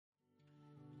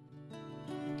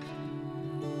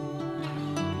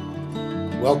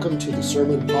Welcome to the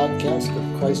Sermon Podcast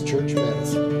of Christ Church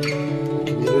Madison, a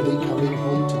community coming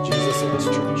home to Jesus and His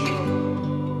church.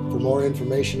 For more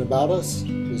information about us,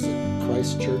 visit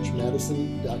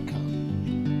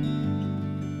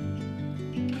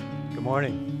christchurchmadison.com. Good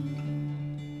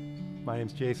morning. My name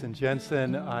is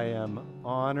Jensen. I am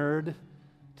honored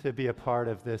to be a part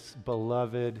of this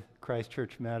beloved Christ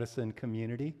Church Madison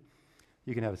community.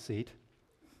 You can have a seat.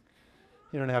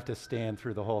 You don't have to stand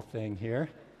through the whole thing here.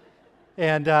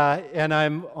 And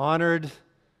I'm honored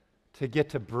to get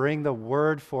to bring the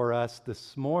word for us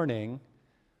this morning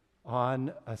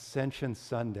on Ascension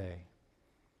Sunday.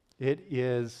 It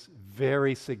is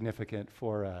very significant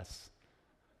for us.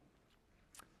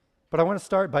 But I want to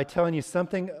start by telling you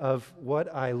something of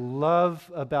what I love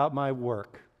about my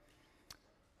work.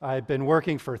 I've been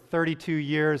working for 32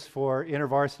 years for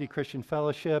InterVarsity Christian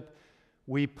Fellowship.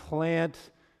 We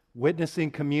plant witnessing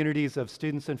communities of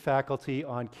students and faculty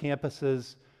on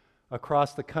campuses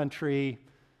across the country,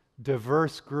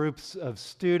 diverse groups of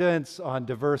students on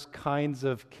diverse kinds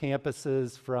of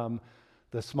campuses, from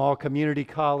the small community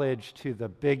college to the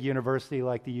big university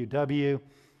like the UW.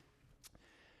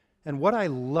 And what I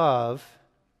love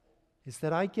is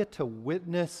that I get to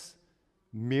witness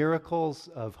miracles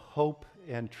of hope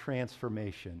and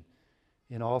transformation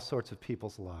in all sorts of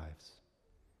people's lives.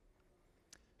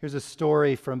 Here's a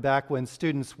story from back when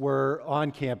students were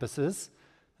on campuses.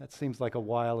 That seems like a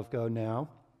while ago now.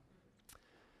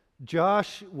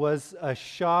 Josh was a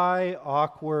shy,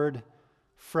 awkward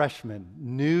freshman,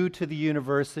 new to the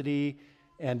university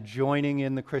and joining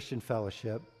in the Christian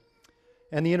Fellowship.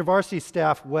 And the university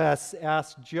staff, Wes,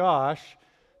 asked Josh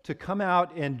to come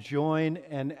out and join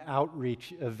an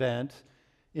outreach event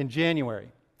in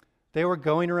January. They were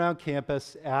going around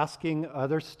campus asking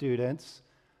other students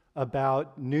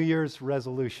about New Year's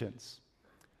resolutions.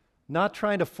 Not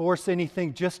trying to force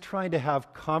anything, just trying to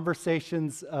have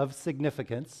conversations of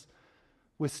significance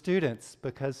with students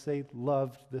because they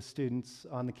loved the students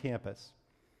on the campus.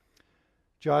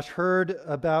 Josh heard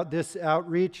about this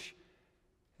outreach,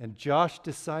 and Josh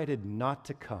decided not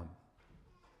to come.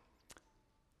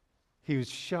 He was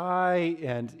shy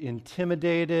and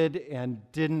intimidated and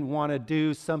didn't want to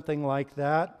do something like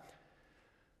that.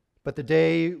 But the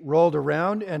day rolled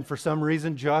around, and for some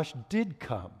reason, Josh did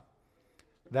come.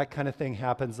 That kind of thing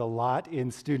happens a lot in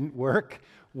student work,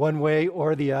 one way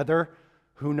or the other.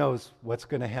 Who knows what's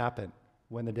going to happen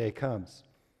when the day comes?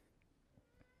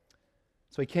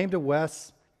 So he came to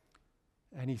Wes,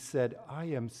 and he said, "I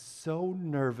am so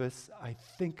nervous, I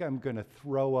think I'm going to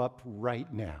throw up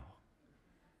right now."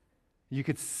 You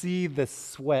could see the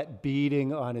sweat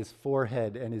beading on his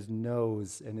forehead and his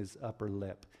nose and his upper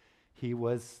lip. He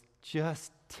was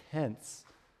just tense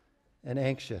and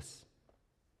anxious.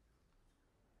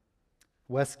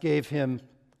 Wes gave him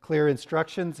clear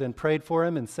instructions and prayed for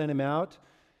him and sent him out.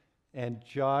 And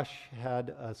Josh had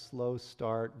a slow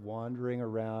start, wandering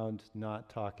around, not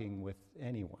talking with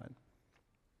anyone.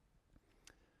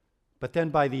 But then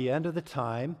by the end of the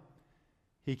time,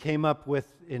 he came up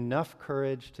with enough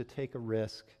courage to take a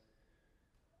risk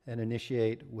and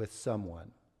initiate with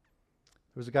someone.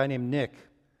 There was a guy named Nick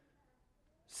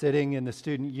sitting in the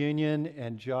student union,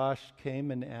 and Josh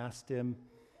came and asked him,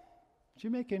 "Did you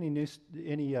make any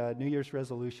New Year's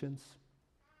resolutions?"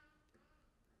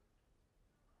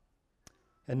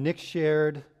 And Nick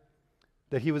shared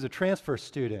that he was a transfer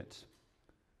student,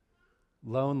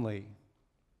 lonely,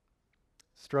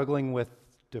 struggling with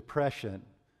depression,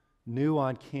 new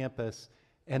on campus,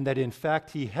 and that in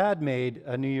fact he had made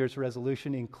a New Year's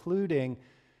resolution, including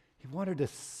he wanted to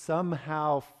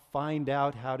somehow find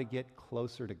out how to get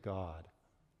closer to God.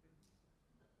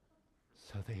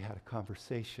 So they had a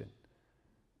conversation.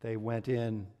 They went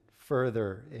in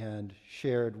further and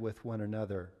shared with one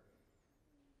another.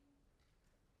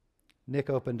 Nick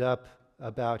opened up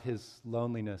about his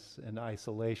loneliness and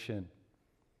isolation.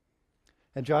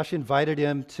 And Josh invited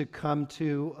him to come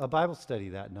to a Bible study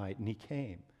that night, and he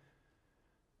came.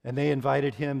 And they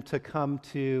invited him to come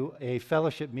to a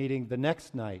fellowship meeting the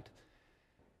next night,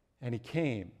 and he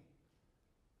came.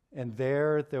 And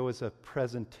there was a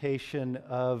presentation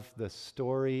of the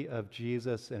story of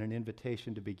Jesus and an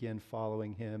invitation to begin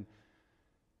following him.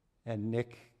 And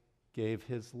Nick gave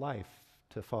his life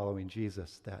to following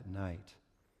Jesus that night.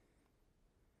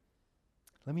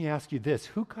 Let me ask you this: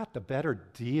 who got the better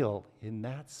deal in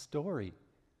that story?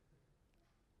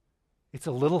 It's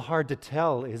a little hard to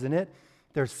tell, isn't it?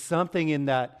 There's something in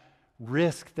that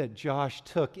risk that Josh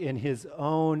took in his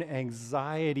own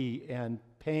anxiety and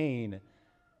pain.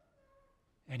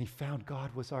 And he found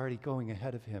God was already going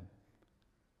ahead of him.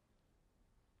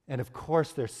 And of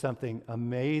course, there's something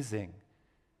amazing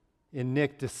in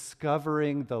Nick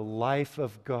discovering the life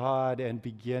of God and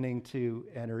beginning to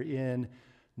enter in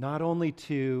not only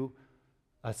to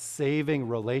a saving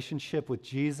relationship with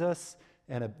Jesus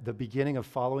and the beginning of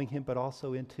following him, but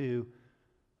also into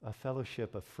a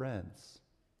fellowship of friends.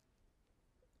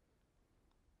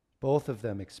 Both of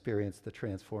them experienced the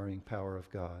transforming power of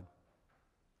God.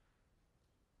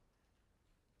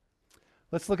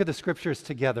 Let's look at the scriptures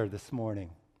together this morning.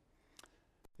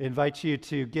 I invite you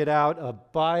to get out a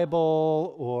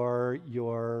Bible or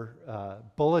your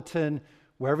bulletin,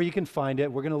 wherever you can find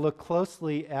it. We're going to look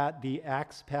closely at the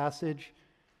Acts passage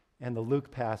and the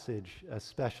Luke passage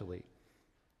especially.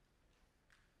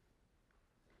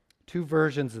 Two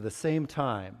versions of the same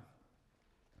time.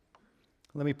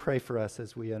 Let me pray for us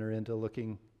as we enter into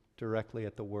looking directly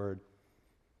at the Word.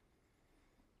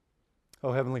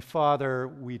 Oh, Heavenly Father,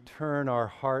 we turn our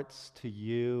hearts to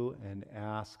you and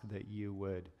ask that you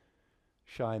would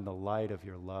shine the light of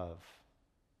your love.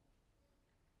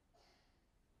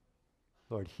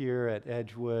 Lord, here at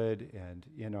Edgewood and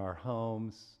in our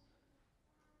homes,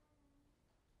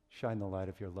 shine the light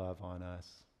of your love on us.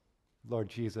 Lord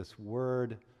Jesus,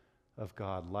 Word of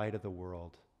God, light of the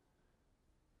world,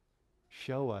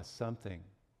 show us something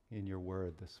in your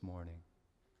word this morning.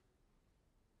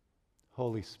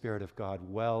 Holy Spirit of God,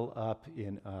 well up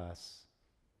in us.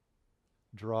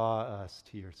 Draw us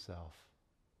to yourself.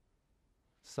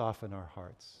 Soften our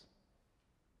hearts.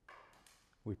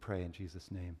 We pray in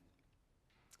Jesus' name.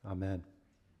 Amen.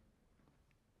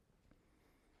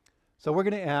 So we're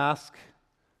going to ask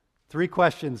 3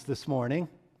 questions this morning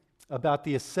about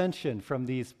the ascension from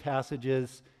these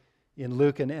passages in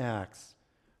Luke and Acts.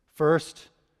 First,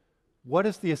 what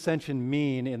does the ascension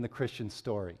mean in the Christian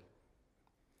story?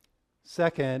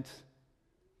 Second,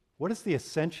 what does the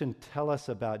ascension tell us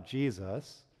about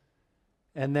Jesus?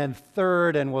 And then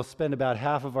third, and we'll spend about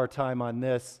half of our time on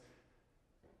this,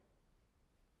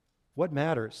 what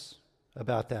matters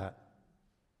about that?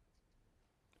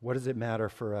 What does it matter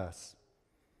for us?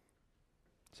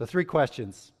 So 3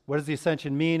 questions. What does the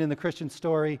ascension mean in the Christian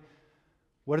story?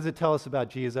 What does it tell us about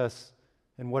Jesus?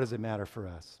 And what does it matter for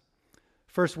us?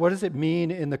 First, what does it mean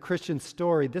in the Christian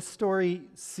story? This story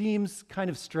seems kind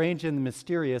of strange and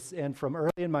mysterious, and from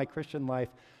early in my Christian life,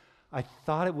 I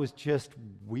thought it was just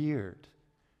weird,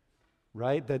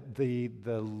 right? That the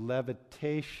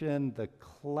levitation, the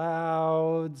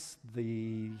clouds,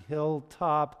 the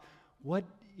hilltop, what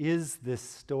is this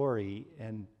story,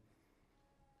 and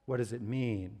what does it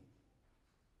mean?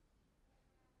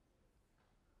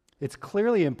 It's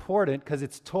clearly important because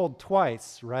it's told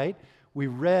twice, right? We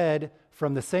read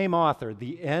from the same author,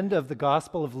 the end of the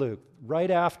Gospel of Luke,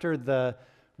 right after the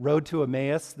road to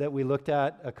Emmaus that we looked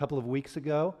at a couple of weeks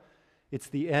ago. It's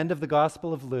the end of the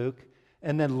Gospel of Luke.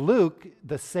 And then Luke,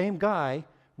 the same guy,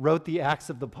 wrote the Acts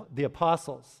of the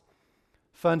Apostles.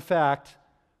 Fun fact,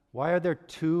 why are there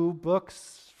 2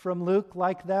 books from Luke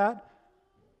like that?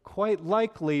 Quite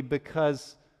likely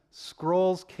because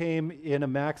scrolls came in a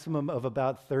maximum of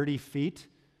about 30 feet,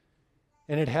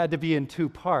 and it had to be in 2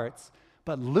 parts.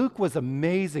 But Luke was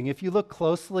amazing. If you look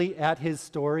closely at his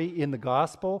story in the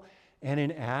Gospel and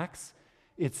in Acts,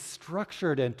 it's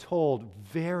structured and told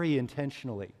very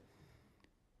intentionally.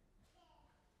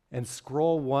 And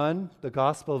scroll 1, the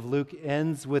Gospel of Luke,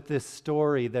 ends with this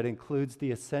story that includes the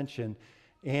ascension.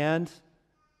 And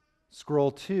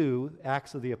scroll 2,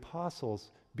 Acts of the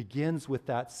Apostles, begins with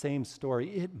that same story.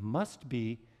 It must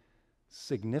be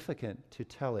significant to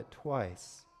tell it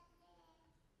twice.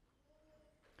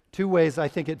 2 ways I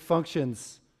think it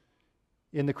functions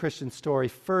in the Christian story.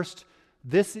 First,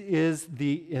 this is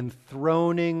the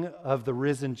enthroning of the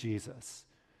risen Jesus.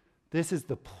 This is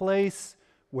the place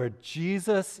where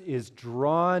Jesus is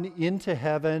drawn into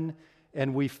heaven,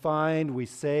 and we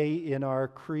say in our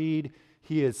creed,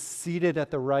 he is seated at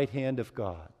the right hand of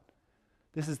God.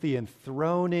 This is the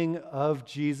enthroning of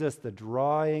Jesus, the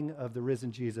drawing of the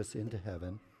risen Jesus into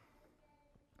heaven.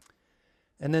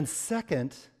 And then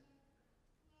second,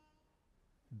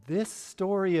 this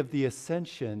story of the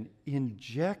ascension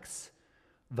injects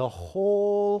the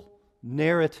whole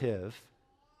narrative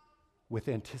with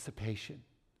anticipation.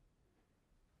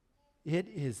 It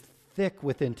is thick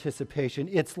with anticipation.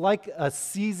 It's like a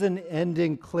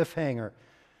season-ending cliffhanger.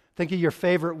 Think of your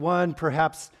favorite one,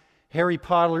 perhaps Harry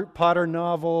Potter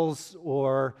novels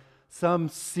or some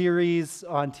series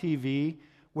on TV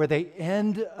where they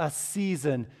end a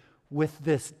season with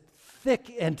this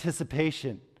thick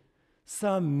anticipation,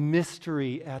 some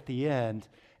mystery at the end,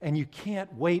 and you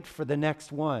can't wait for the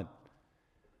next one.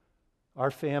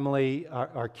 Our family,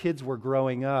 our kids were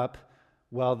growing up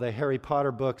while the Harry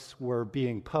Potter books were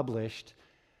being published,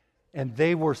 And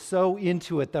they were so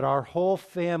into it that our whole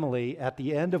family, at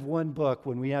the end of one book,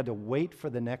 when we had to wait for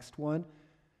the next one,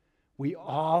 we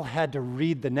all had to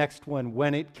read the next one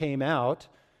when it came out.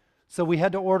 So we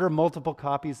had to order multiple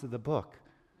copies of the book.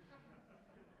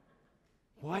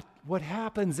 What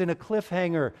happens in a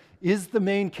cliffhanger? Is the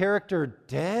main character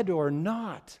dead or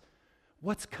not?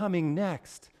 What's coming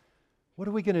next? What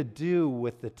are we going to do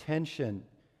with the tension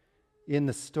in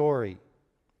the story?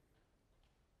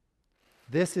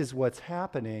 This is what's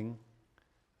happening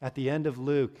at the end of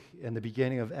Luke and the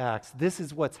beginning of Acts. This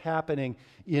is what's happening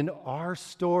in our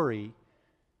story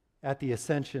at the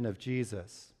ascension of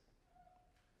Jesus.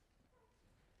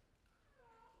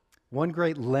 One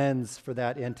great lens for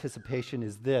that anticipation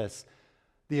is this: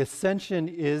 the ascension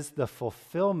is the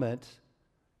fulfillment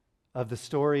of the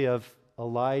story of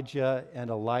Elijah and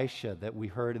Elisha that we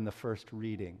heard in the first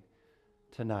reading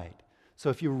tonight. So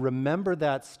if you remember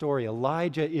that story,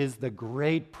 Elijah is the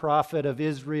great prophet of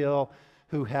Israel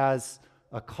who has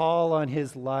a call on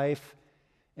his life,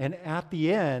 and at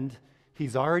the end,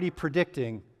 he's already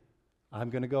predicting, I'm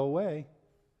going to go away.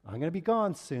 I'm going to be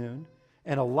gone soon.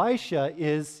 And Elisha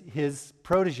is his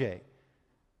protege,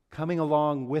 coming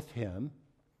along with him.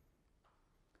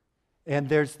 And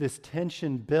there's this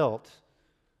tension built.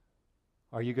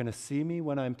 Are you going to see me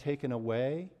when I'm taken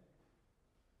away?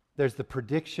 There's the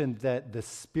prediction that the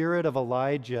spirit of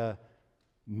Elijah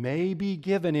may be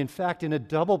given, in fact, in a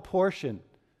double portion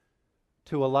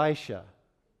to Elisha.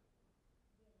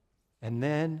 And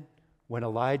then, when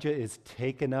Elijah is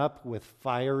taken up with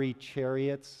fiery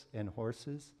chariots and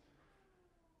horses,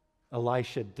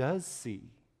 Elisha does see.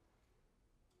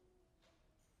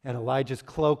 And Elijah's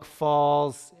cloak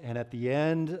falls, and at the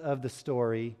end of the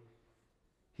story,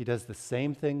 he does the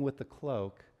same thing with the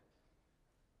cloak.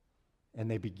 And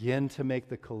they begin to make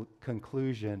the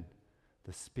conclusion,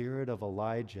 the spirit of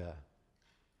Elijah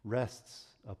rests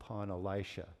upon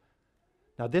Elisha.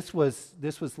 Now this was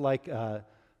like a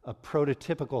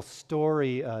prototypical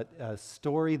story, a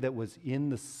story that was in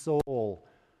the soul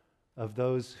of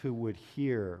those who would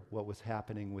hear what was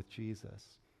happening with Jesus.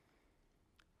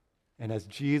 And as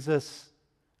Jesus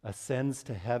ascends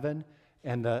to heaven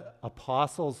and the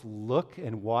apostles look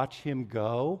and watch him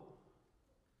go,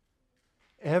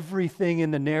 everything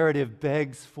in the narrative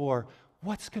begs for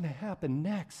what's going to happen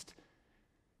next.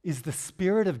 Is the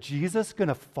Spirit of Jesus going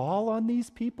to fall on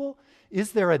these people?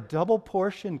 Is there a double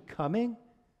portion coming?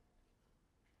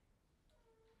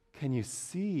 Can you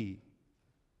see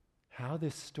how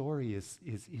this story is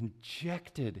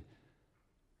injected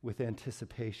with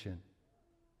anticipation?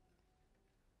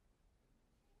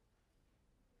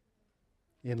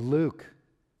 In Luke,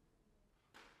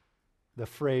 the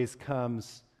phrase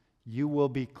comes, "You will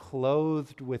be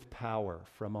clothed with power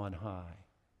from on high."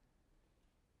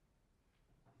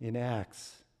 In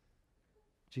Acts,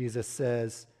 Jesus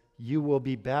says, "You will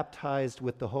be baptized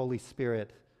with the Holy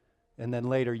Spirit," and then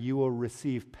later, "You will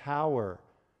receive power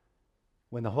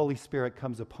when the Holy Spirit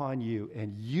comes upon you,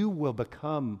 and you will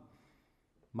become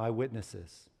my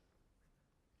witnesses."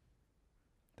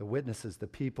 The witnesses, the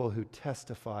people who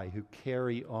testify, who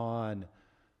carry on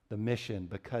the mission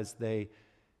because they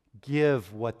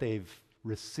give what they've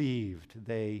received,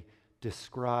 they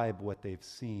describe what they've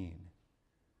seen.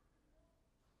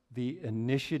 The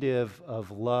initiative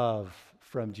of love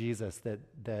from Jesus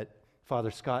that Father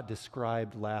Scott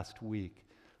described last week,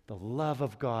 the love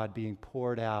of God being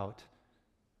poured out,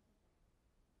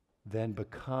 then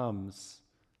becomes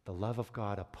the love of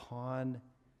God upon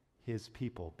his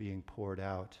people being poured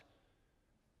out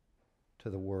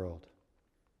to the world.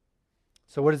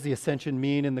 So what does the ascension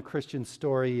mean in the Christian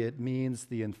story? It means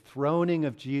the enthroning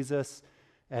of Jesus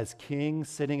as king,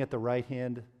 sitting at the right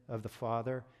hand of the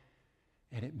Father.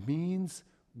 And it means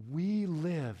we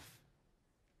live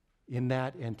in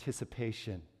that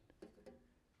anticipation,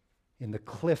 in the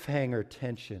cliffhanger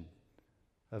tension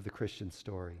of the Christian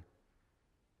story.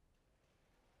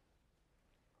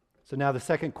 So now the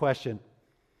second question: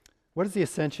 what does the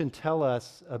ascension tell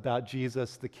us about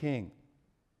Jesus the King?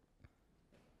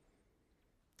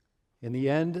 In the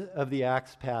end of the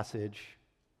Acts passage,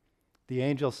 the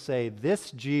angels say,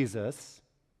 "This Jesus,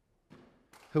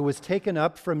 who was taken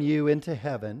up from you into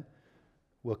heaven,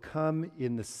 will come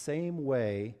in the same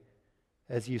way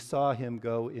as you saw him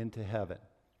go into heaven."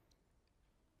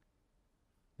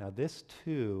 Now this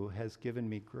too has given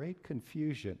me great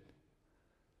confusion.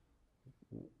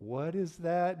 What does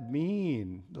that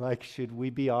mean? Like, should we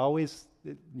be always,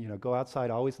 go outside,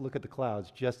 always look at the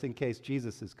clouds just in case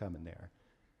Jesus is coming there?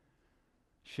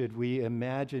 Should we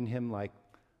imagine him like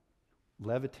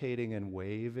levitating and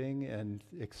waving and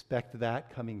expect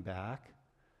that coming back?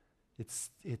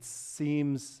 It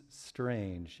seems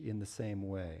strange in the same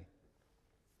way.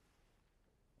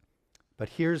 But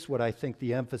here's what I think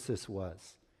the emphasis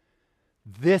was.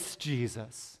 This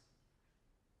Jesus.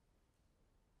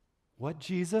 What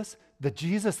Jesus? The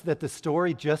Jesus that the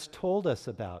story just told us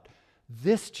about.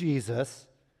 This Jesus,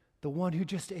 the one who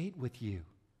just ate with you.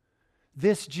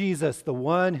 This Jesus, the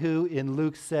one who in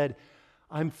Luke said,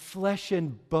 I'm flesh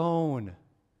and bone.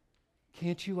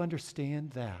 Can't you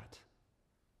understand that?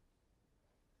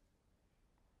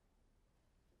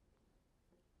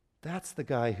 That's the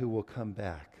guy who will come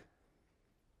back.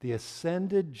 The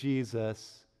ascended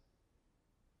Jesus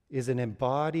is an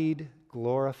embodied,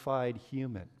 glorified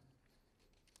human.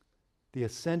 The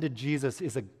ascended Jesus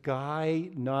is a guy,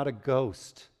 not a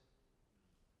ghost.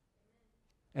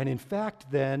 And in fact,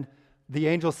 then, the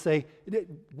angels say,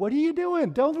 what are you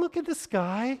doing? Don't look at the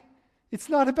sky. It's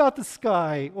not about the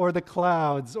sky or the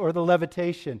clouds or the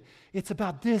levitation. It's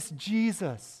about this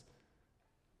Jesus.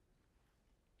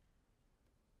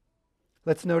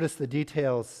 Let's notice the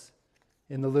details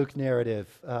in the Luke narrative,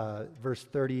 verse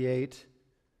 38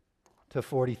 to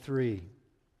 43.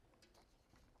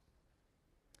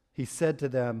 He said to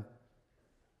them,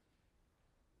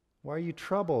 why are you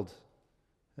troubled?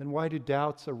 And why do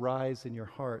doubts arise in your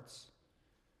hearts?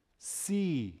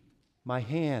 See my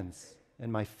hands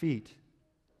and my feet,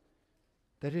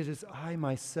 that it is I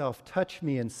myself. Touch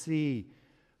me and see,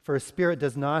 for a spirit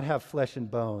does not have flesh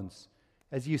and bones,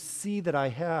 as you see that I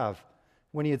have.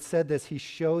 When he had said this, he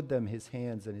showed them his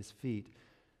hands and his feet.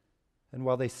 And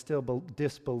while they still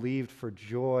disbelieved for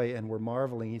joy and were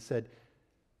marveling, he said,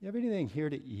 you have anything here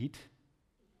to eat?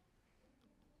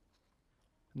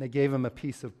 And they gave him a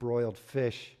piece of broiled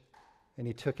fish, and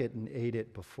he took it and ate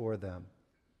it before them.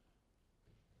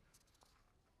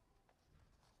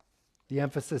 The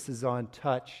emphasis is on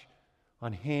touch,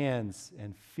 on hands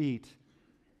and feet,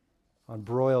 on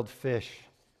broiled fish.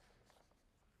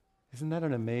 Isn't that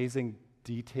an amazing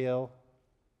detail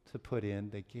to put in?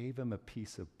 They gave him a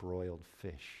piece of broiled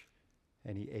fish,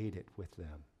 and he ate it with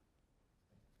them.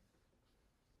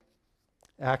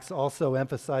 Acts also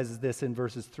emphasizes this in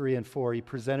verses 3 and 4. He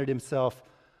presented himself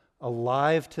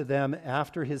alive to them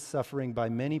after his suffering by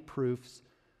many proofs,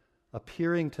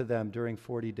 appearing to them during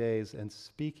 40 days and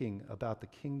speaking about the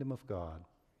kingdom of God.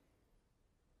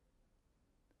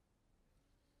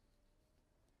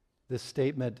 This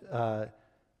statement,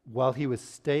 while he was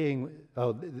staying,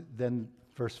 then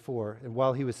verse 4, and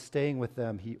while he was staying with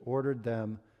them, he ordered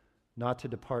them not to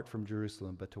depart from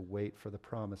Jerusalem, but to wait for the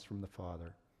promise from the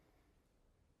Father.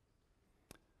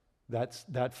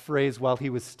 That phrase, while he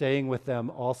was staying with them,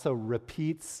 also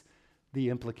repeats the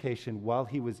implication, while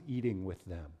he was eating with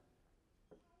them.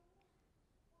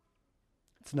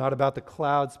 It's not about the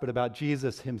clouds, but about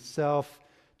Jesus himself.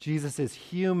 Jesus is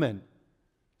human,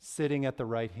 sitting at the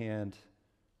right hand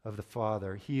of the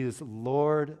Father. He is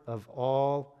Lord of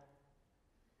all,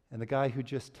 and the guy who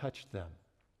just touched them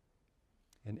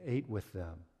and ate with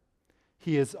them.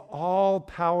 He is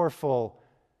all-powerful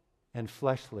and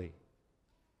fleshly.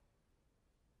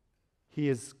 He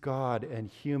is God and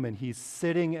human. He's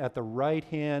sitting at the right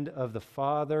hand of the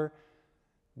Father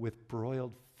with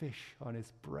broiled fish on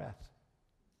his breath.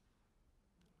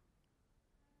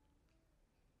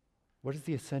 What does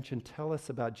the Ascension tell us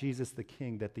about Jesus the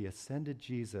King? That the ascended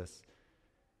Jesus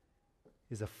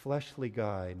is a fleshly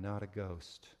guy, not a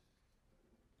ghost.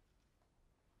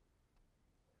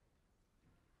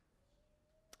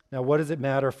 Now, what does it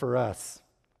matter for us?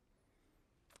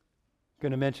 I'm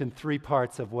going to mention 3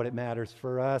 parts of what it matters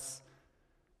for us.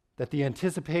 That the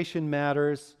anticipation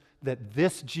matters, that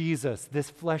this Jesus, this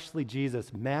fleshly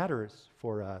Jesus, matters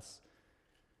for us,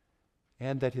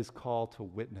 and that his call to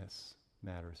witness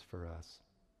matters for us.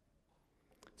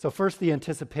 So first, the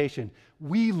anticipation.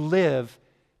 We live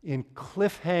in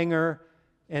cliffhanger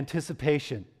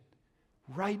anticipation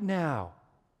right now.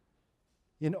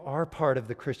 In our part of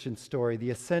the Christian story,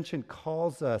 the Ascension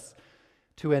calls us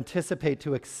to anticipate,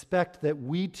 to expect that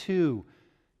we too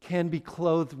can be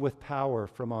clothed with power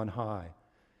from on high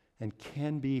and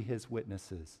can be his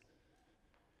witnesses.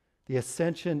 The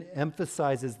Ascension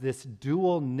emphasizes this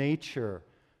dual nature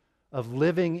of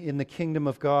living in the kingdom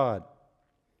of God.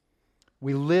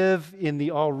 We live in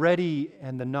the already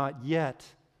and the not yet.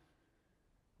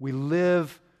 We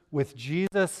live with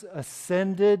Jesus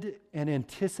ascended and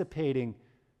anticipating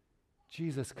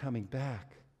Jesus coming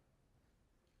back.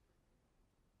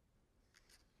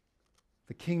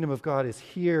 The kingdom of God is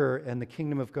here, and the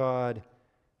kingdom of God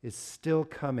is still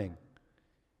coming.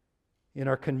 In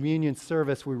our communion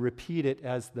service, we repeat it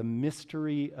as the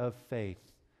mystery of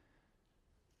faith.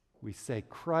 We say,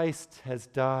 Christ has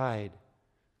died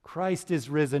Christ is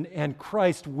risen, and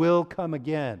Christ will come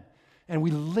again. And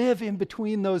we live in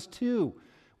between those two.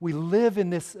 We live in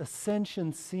this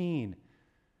ascension scene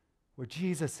where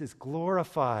Jesus is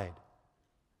glorified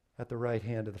at the right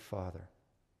hand of the Father.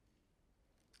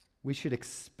 We should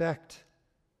expect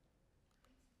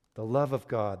the love of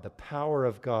God, the power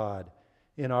of God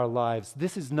in our lives.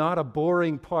 This is not a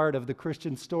boring part of the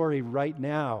Christian story right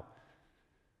now.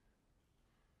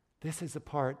 This is a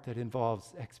part that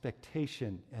involves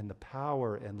expectation and the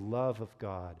power and love of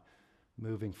God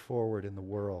moving forward in the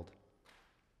world.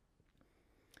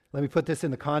 Let me put this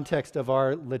in the context of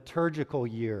our liturgical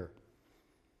year.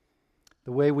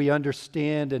 The way we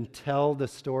understand and tell the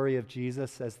story of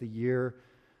Jesus as the year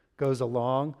goes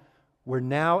along. We're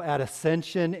now at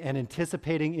Ascension and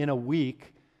anticipating in a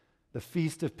week the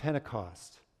Feast of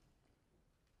Pentecost.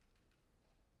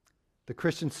 The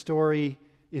Christian story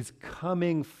is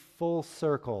coming full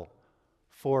circle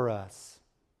for us.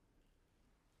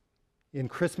 In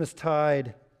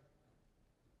Christmastide,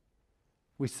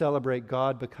 we celebrate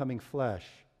God becoming flesh.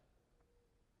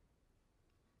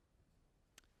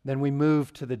 Then we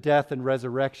move to the death and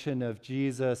resurrection of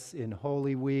Jesus in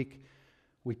Holy Week.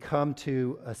 We come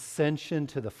to ascension,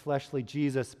 to the fleshly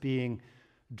Jesus being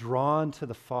drawn to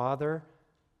the Father.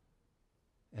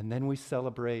 And then we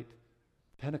celebrate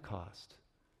Pentecost,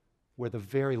 where the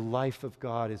very life of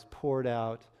God is poured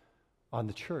out on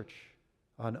the church,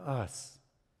 on us.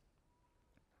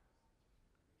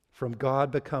 From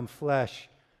God become flesh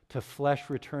to flesh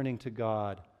returning to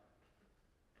God,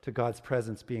 to God's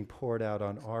presence being poured out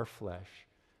on our flesh.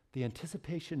 The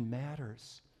anticipation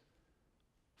matters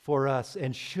for us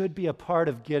and should be a part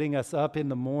of getting us up in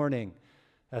the morning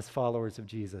as followers of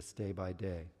Jesus day by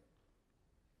day.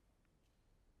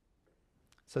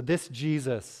 So this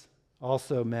Jesus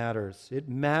also matters. It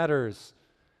matters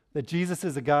that Jesus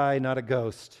is a guy, not a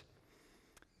ghost.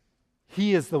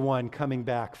 He is the one coming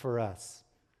back for us.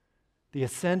 The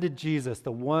ascended Jesus,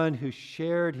 the one who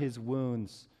shared his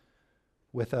wounds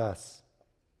with us.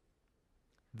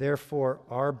 Therefore,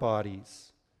 our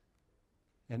bodies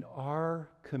and our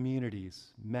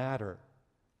communities matter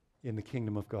in the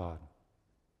kingdom of God.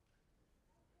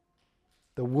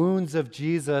 The wounds of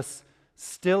Jesus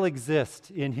still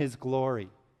exist in his glory.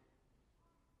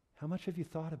 How much have you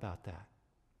thought about that?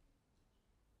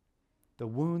 The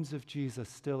wounds of Jesus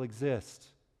still exist.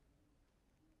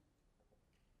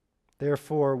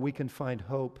 Therefore, we can find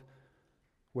hope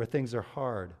where things are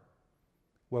hard,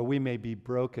 where we may be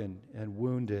broken and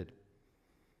wounded.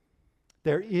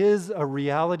 There is a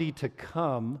reality to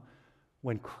come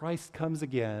when Christ comes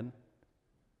again,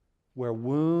 where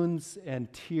wounds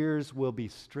and tears will be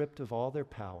stripped of all their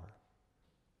power.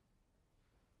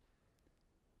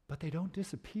 But they don't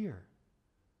disappear.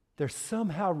 They're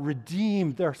somehow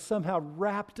redeemed. They're somehow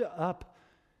wrapped up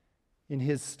in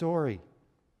his story.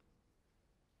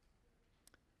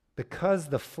 Because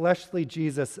the fleshly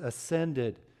Jesus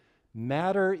ascended,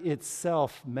 matter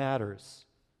itself matters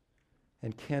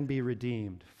and can be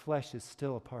redeemed. Flesh is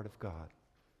still a part of God.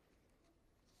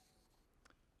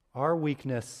 Our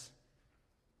weakness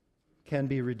can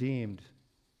be redeemed.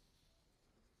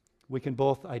 We can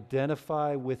both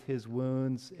identify with his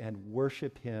wounds and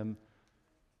worship him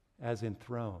as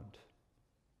enthroned.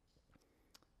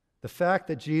 The fact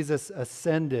that Jesus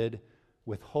ascended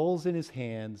with holes in his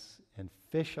hands and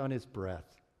fish on his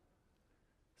breath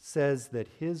says that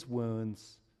his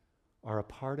wounds are a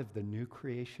part of the new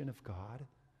creation of God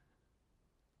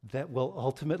that will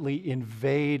ultimately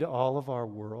invade all of our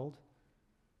world,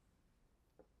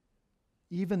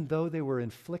 even though they were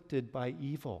inflicted by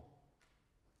evil.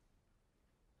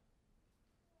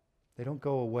 They don't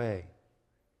go away.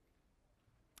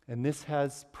 And this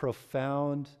has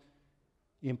profound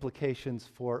implications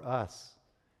for us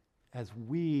as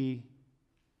we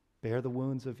bear the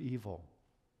wounds of evil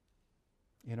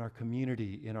in our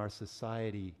community, in our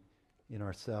society, in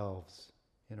ourselves,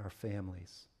 in our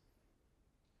families.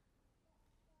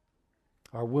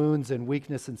 Our wounds and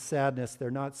weakness and sadness,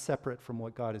 they're not separate from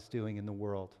what God is doing in the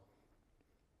world.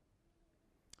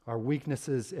 Our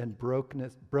weaknesses and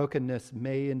brokenness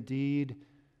may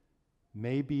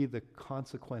be the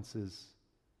consequences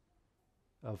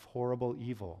of horrible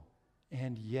evil,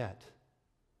 and yet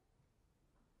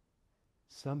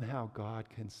somehow God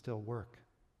can still work.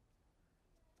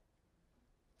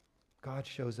 God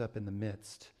shows up in the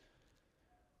midst.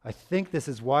 I think this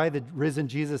is why the risen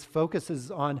Jesus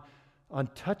focuses on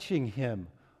touching him,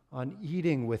 on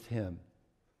eating with him.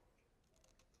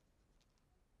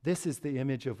 This is the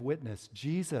image of witness.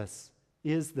 Jesus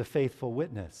is the faithful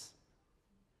witness.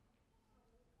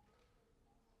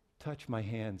 Touch my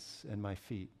hands and my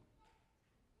feet.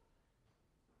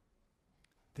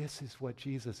 This is what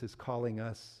Jesus is calling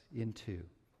us into.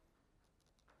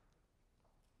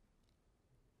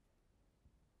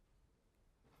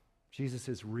 Jesus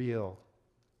is real.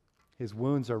 His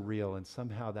wounds are real, and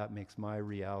somehow that makes my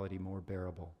reality more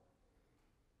bearable.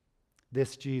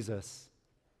 This Jesus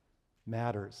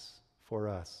matters for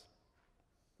us.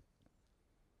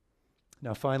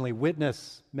 Now, finally,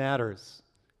 witness matters.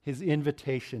 His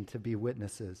invitation to be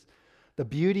witnesses. The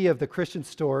beauty of the Christian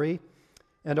story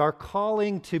and our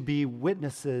calling to be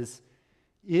witnesses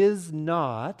is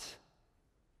not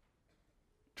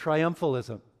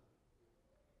triumphalism.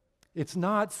 It's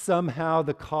not somehow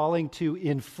the calling to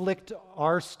inflict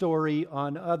our story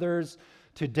on others,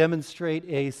 to demonstrate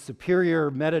a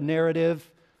superior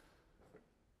meta-narrative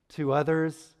to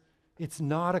others. It's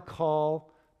not a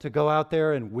call to go out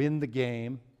there and win the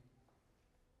game.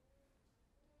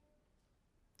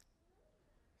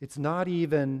 It's not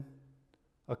even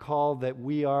a call that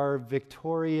we are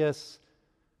victorious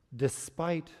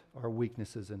despite our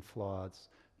weaknesses and flaws.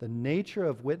 The nature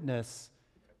of witness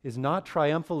is not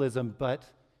triumphalism, but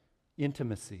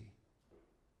intimacy.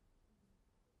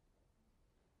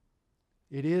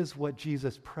 It is what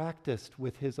Jesus practiced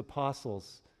with his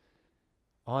apostles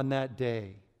on that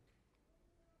day.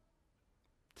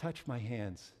 Touch my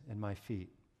hands and my feet.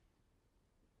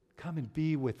 Come and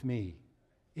be with me.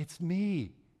 It's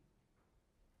me,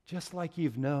 just like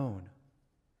you've known.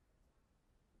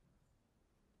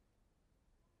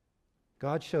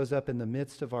 God shows up in the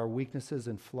midst of our weaknesses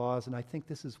and flaws, and I think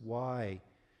this is why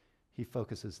he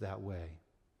focuses that way.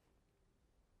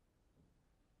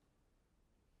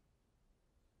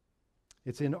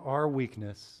 It's in our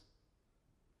weakness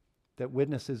that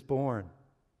witness is born.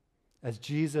 As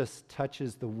Jesus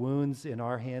touches the wounds in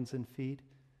our hands and feet,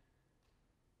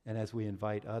 and as we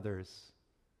invite others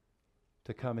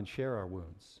to come and share our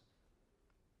wounds.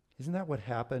 Isn't that what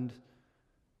happened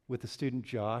with the student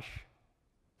Josh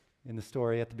in the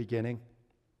story at the beginning?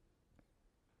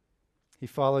 He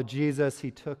followed Jesus.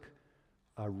 He took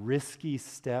a risky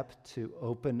step to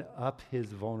open up his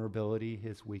vulnerability,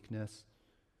 his weakness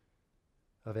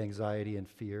of anxiety and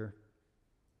fear.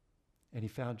 And he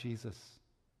found Jesus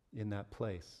in that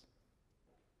place.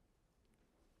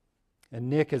 And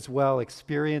Nick as well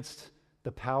experienced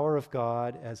the power of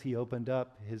God as he opened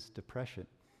up his depression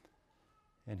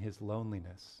and his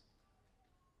loneliness.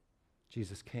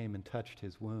 Jesus came and touched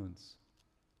his wounds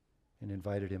and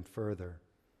invited him further.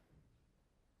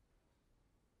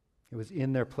 It was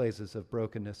in their places of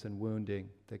brokenness and wounding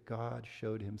that God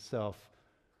showed himself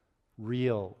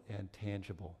real and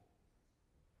tangible.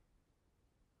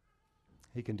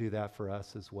 He can do that for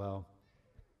us as well.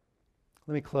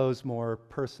 Let me close more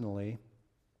personally.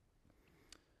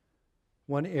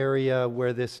 One area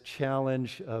where this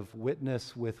challenge of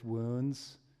witness with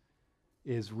wounds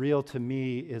is real to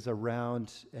me is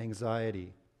around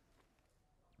anxiety.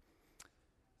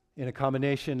 In a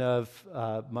combination of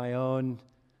my own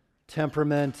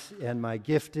temperament and my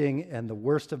gifting and the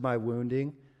worst of my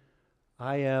wounding,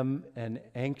 I am an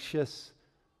anxious,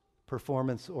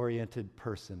 performance-oriented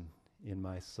person in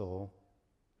my soul.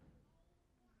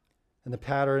 And the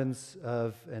patterns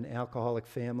of an alcoholic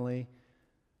family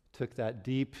took that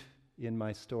deep in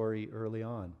my story early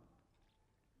on.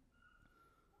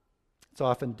 It's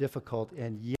often difficult,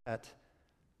 and yet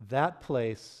that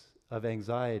place of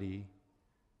anxiety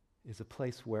is a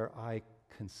place where I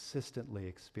consistently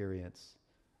experience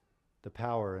the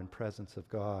power and presence of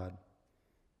God.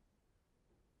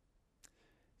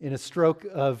 In a stroke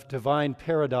of divine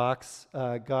paradox,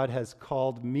 God has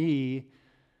called me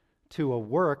to a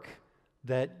work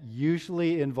that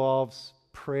usually involves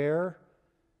prayer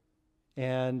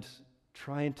and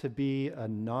trying to be a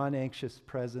non-anxious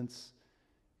presence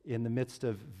in the midst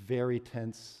of very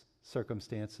tense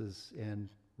circumstances and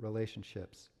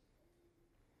relationships.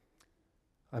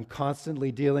 I'm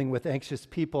constantly dealing with anxious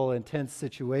people in tense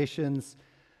situations,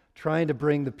 trying to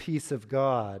bring the peace of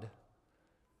God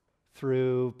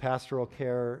through pastoral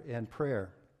care and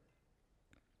prayer.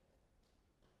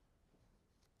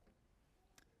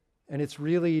 And it's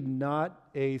really not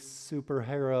a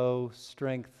superhero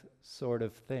strength sort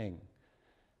of thing.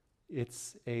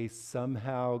 It's a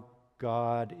somehow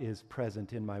God is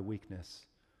present in my weakness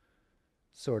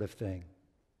sort of thing.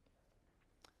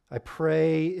 I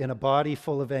pray in a body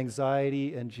full of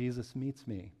anxiety, and Jesus meets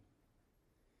me.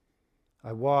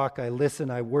 I walk, I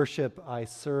listen, I worship, I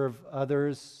serve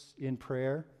others in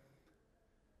prayer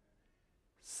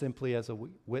simply as a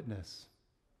witness.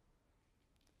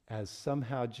 As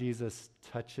somehow Jesus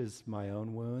touches my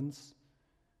own wounds,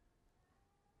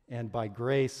 and by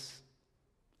grace,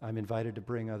 I'm invited to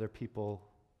bring other people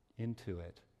into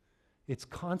it. It's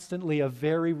constantly a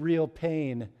very real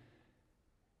pain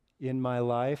in my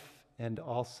life, and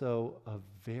also a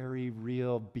very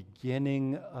real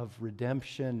beginning of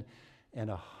redemption and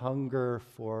a hunger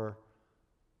for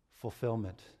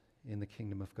fulfillment in the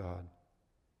kingdom of God.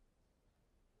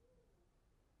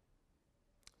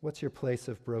 What's your place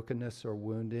of brokenness or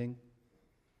wounding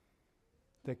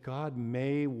that God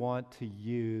may want to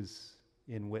use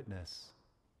in witness,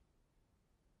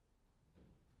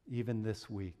 even this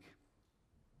week?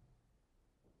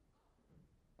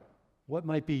 What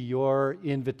might be your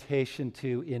invitation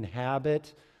to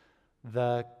inhabit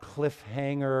the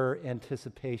cliffhanger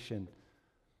anticipation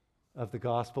of the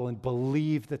gospel and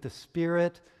believe that the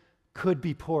Spirit could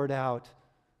be poured out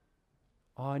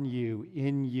on you,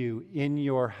 in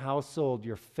your household,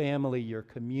 your family, your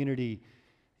community,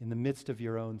 in the midst of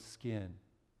your own skin?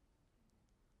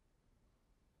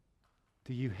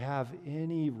 Do you have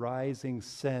any rising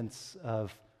sense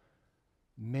of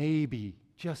maybe,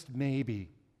 just maybe,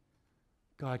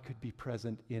 God could be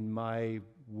present in my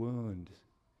wound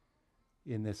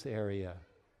in this area?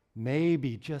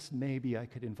 Maybe, just maybe, I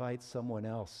could invite someone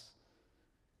else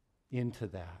into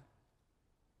that.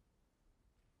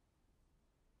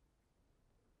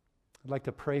 I'd like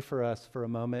to pray for us for a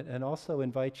moment and also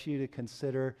invite you to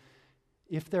consider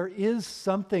if there is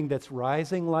something that's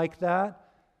rising like that,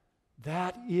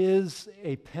 that is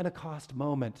a Pentecost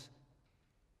moment.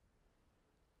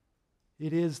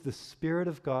 It is the Spirit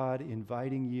of God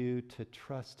inviting you to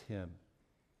trust Him,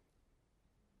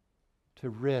 to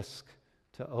risk,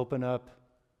 to open up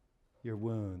your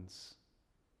wounds,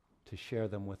 to share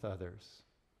them with others.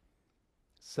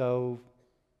 So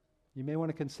you may want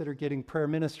to consider getting prayer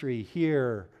ministry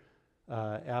here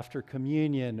after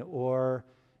communion, or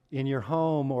in your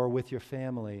home or with your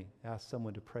family. Ask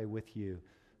someone to pray with you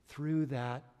through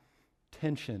that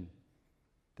tension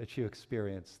that you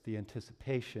experience, the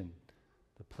anticipation,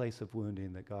 the place of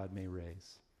wounding that God may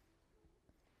raise.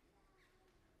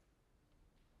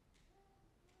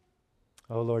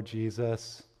 Oh Lord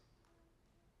Jesus,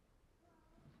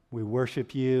 we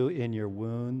worship you in your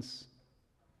wounds.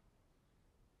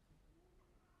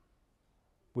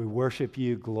 We worship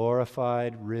you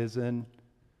glorified, risen,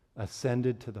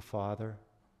 ascended to the Father.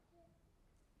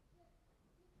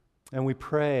 And we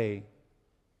pray,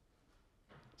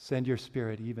 send your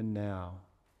Spirit even now.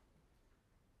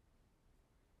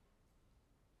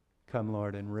 Come,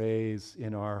 Lord, and raise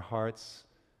in our hearts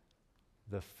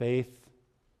the faith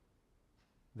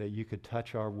that you could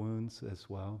touch our wounds as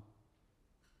well.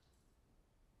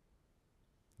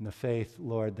 And the faith,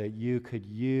 Lord, that you could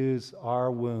use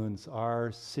our wounds,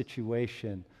 our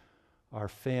situation, our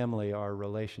family, our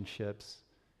relationships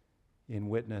in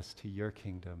witness to your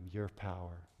kingdom, your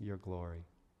power, your glory.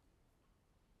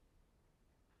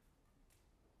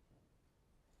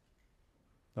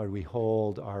 Lord, we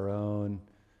hold our own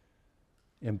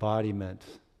embodiment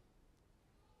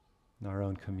in our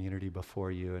own community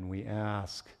before you, and we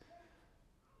ask,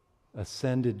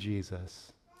 ascended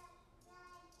Jesus,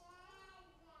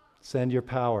 send your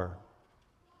power,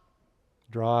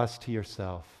 draw us to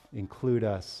yourself, include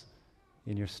us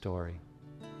in your story.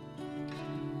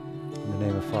 In the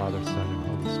name of Father, Son,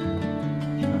 and Holy Spirit.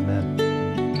 Amen.